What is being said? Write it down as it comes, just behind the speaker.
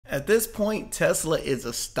At this point, Tesla is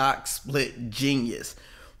a stock split genius.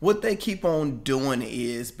 What they keep on doing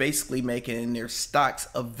is basically making their stocks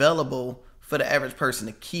available for the average person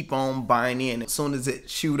to keep on buying in. As soon as it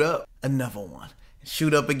shoot up, another one.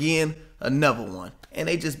 Shoot up again, another one. And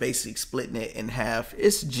they just basically splitting it in half.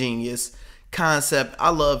 It's genius concept. I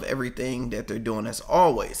love everything that they're doing as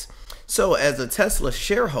always. So as a Tesla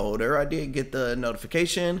shareholder, I did get the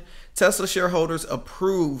notification. Tesla shareholders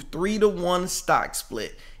approved 3-to-1 stock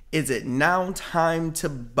split. Is it now time to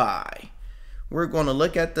buy? We're going to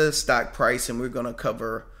look at the stock price and we're going to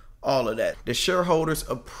cover all of that. The shareholders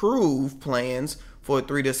approved plans for a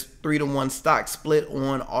 3-to-1 stock split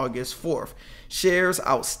on August 4th. Shares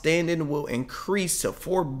outstanding will increase to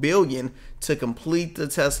 4 billion to complete the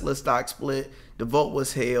Tesla stock split. The vote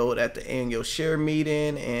was held at the annual share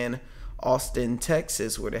meeting in Austin,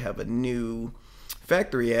 Texas, where they have a new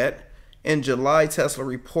factory at. In July, Tesla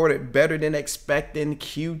reported better than expected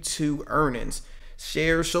Q2 earnings.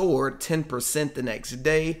 Shares soared 10% the next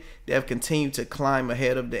day. They have continued to climb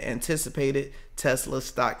ahead of the anticipated Tesla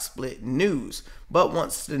stock split news. But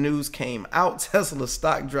once the news came out, Tesla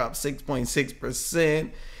stock dropped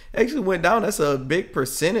 6.6%. Actually went down. That's a big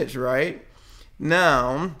percentage, right?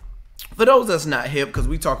 Now, for those that's not hip, because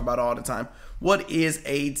we talk about it all the time, what is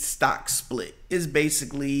a stock split? It's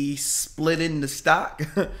basically splitting the stock.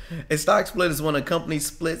 A stock split is when a company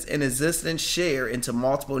splits an existing share into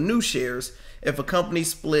multiple new shares. If a company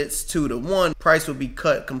splits 2-to-1, price will be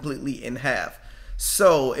cut completely in half.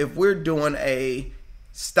 So if we're doing a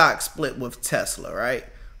stock split with Tesla, right?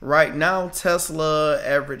 Right now, Tesla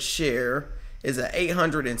average share is at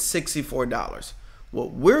 $864.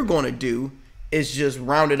 What we're going to do is just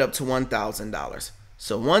round it up to $1,000.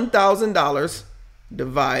 So $1,000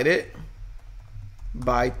 divided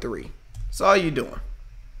by 3. That's all you're doing.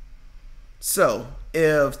 So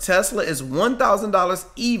if Tesla is $1,000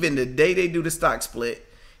 even the day they do the stock split,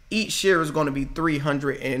 each share is going to be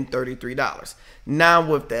 $333. Now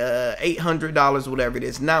with the $800, whatever it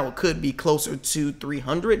is, now it could be closer to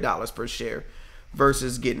 $300 per share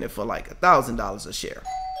versus getting it for like $1,000 a share.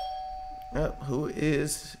 Who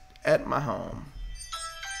is at my home?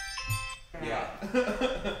 Yeah.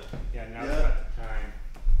 Yeah, now's about the time.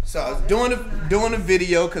 So I was doing a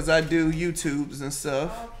video because I do YouTubes and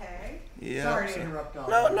stuff. Okay. Yeah. Sorry to interrupt all.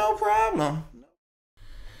 No problem.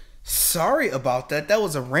 Sorry about that. That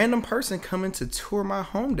was a random person coming to tour my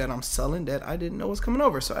home that I'm selling that I didn't know was coming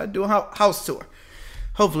over. So I do a house tour.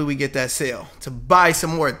 Hopefully we get that sale to buy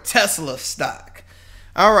some more Tesla stock.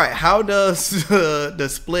 All right. How does the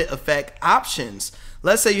split affect options?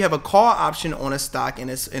 Let's say you have a call option on a stock and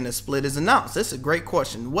a split is announced. This is a great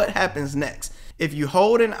question. What happens next? If you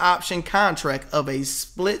hold an option contract of a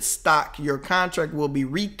split stock, your contract will be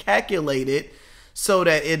recalculated so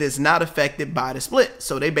that it is not affected by the split.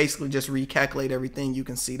 So they basically just recalculate everything. You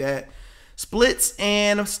can see that. Splits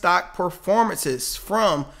and stock performances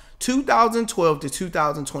from 2012 to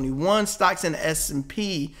 2021, stocks in the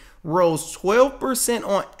S&P rose 12%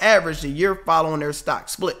 on average the year following their stock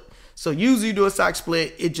split. So usually you do a stock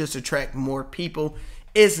split, it just attracts more people.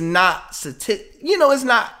 It's not, it's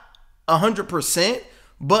not 100%,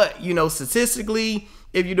 but statistically,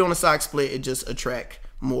 if you're doing a stock split, it just attracts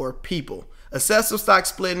more people. Excessive stock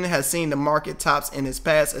splitting has seen the market tops in its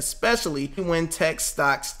past, especially when tech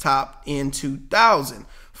stocks topped in 2000.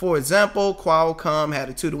 For example, Qualcomm had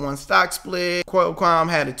a 2-to-1 stock split. Qualcomm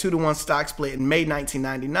had a 2-to-1 stock split in May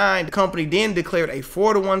 1999. The company then declared a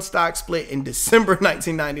 4-to-1 stock split in December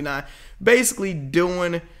 1999, basically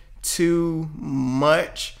doing too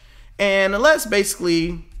much. And let's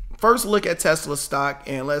basically first look at Tesla stock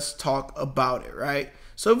and let's talk about it, right?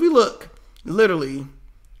 So if we look literally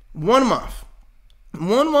 1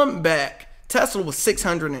 month back, Tesla was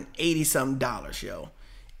 $680 something, yo.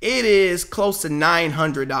 It is close to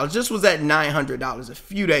 $900. Just was at $900 a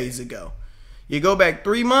few days ago. You go back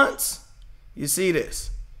 3 months, you see this.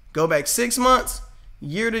 Go back 6 months,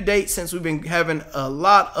 year to date, since we've been having a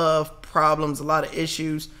lot of problems, a lot of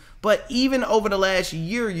issues. But even over the last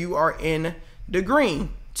year, you are in the green.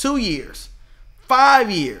 2 years, 5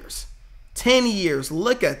 years, 10 years.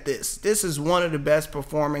 Look at this. This is one of the best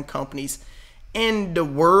performing companies in the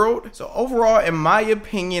world. So overall, in my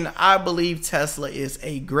opinion, I believe Tesla is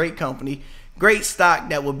a great company, great stock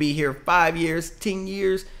that will be here 5 years, 10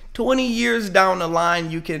 years, 20 years down the line.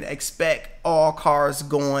 You can expect all cars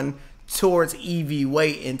going towards EV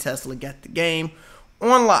way, and Tesla got the game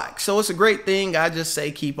on lock. So it's a great thing. I just say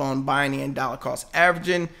keep on buying in, dollar cost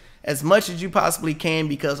averaging as much as you possibly can,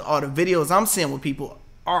 because all the videos I'm seeing with people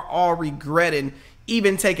are all regretting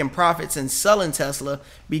even taking profits and selling Tesla,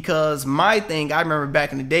 because my thing, I remember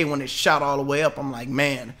back in the day when it shot all the way up, I'm like,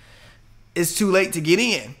 man, it's too late to get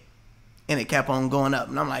in. And it kept on going up.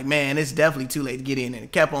 And I'm like, man, it's definitely too late to get in. And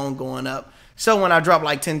it kept on going up. So when I drop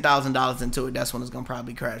like $10,000 into it, that's when it's going to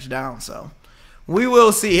probably crash down. So we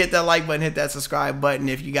will see. Hit that like button, hit that subscribe button.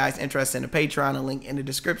 If you guys interested in the Patreon, a link in the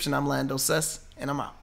description. I'm Lando Sess, and I'm out.